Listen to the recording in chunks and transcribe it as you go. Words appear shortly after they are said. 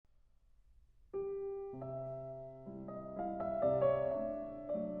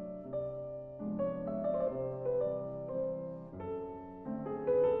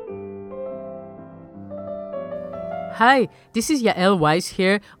Hi, this is Yael Weiss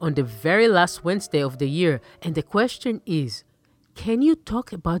here on the very last Wednesday of the year, and the question is, can you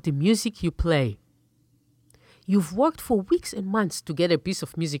talk about the music you play? You've worked for weeks and months to get a piece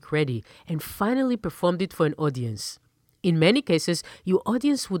of music ready and finally performed it for an audience. In many cases, your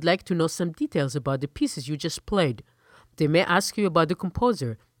audience would like to know some details about the pieces you just played. They may ask you about the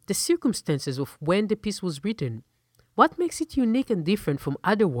composer, the circumstances of when the piece was written. What makes it unique and different from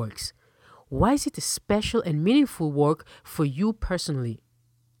other works? Why is it a special and meaningful work for you personally?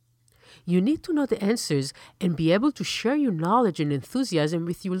 You need to know the answers and be able to share your knowledge and enthusiasm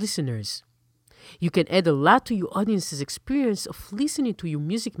with your listeners. You can add a lot to your audience's experience of listening to your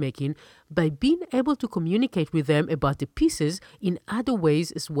music making by being able to communicate with them about the pieces in other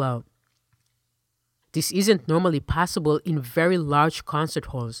ways as well. This isn't normally possible in very large concert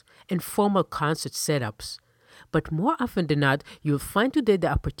halls and formal concert setups. But more often than not, you'll find today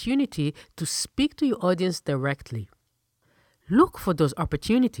the opportunity to speak to your audience directly. Look for those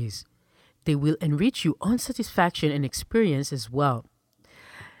opportunities. They will enrich your own satisfaction and experience as well.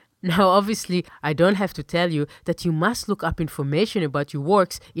 Now, obviously, I don't have to tell you that you must look up information about your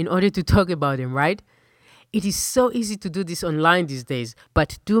works in order to talk about them, right? It is so easy to do this online these days,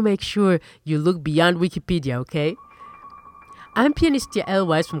 but do make sure you look beyond Wikipedia, okay? I'm pianist Yael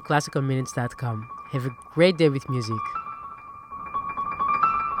Weiss from ClassicalMinutes.com. Have a great day with music.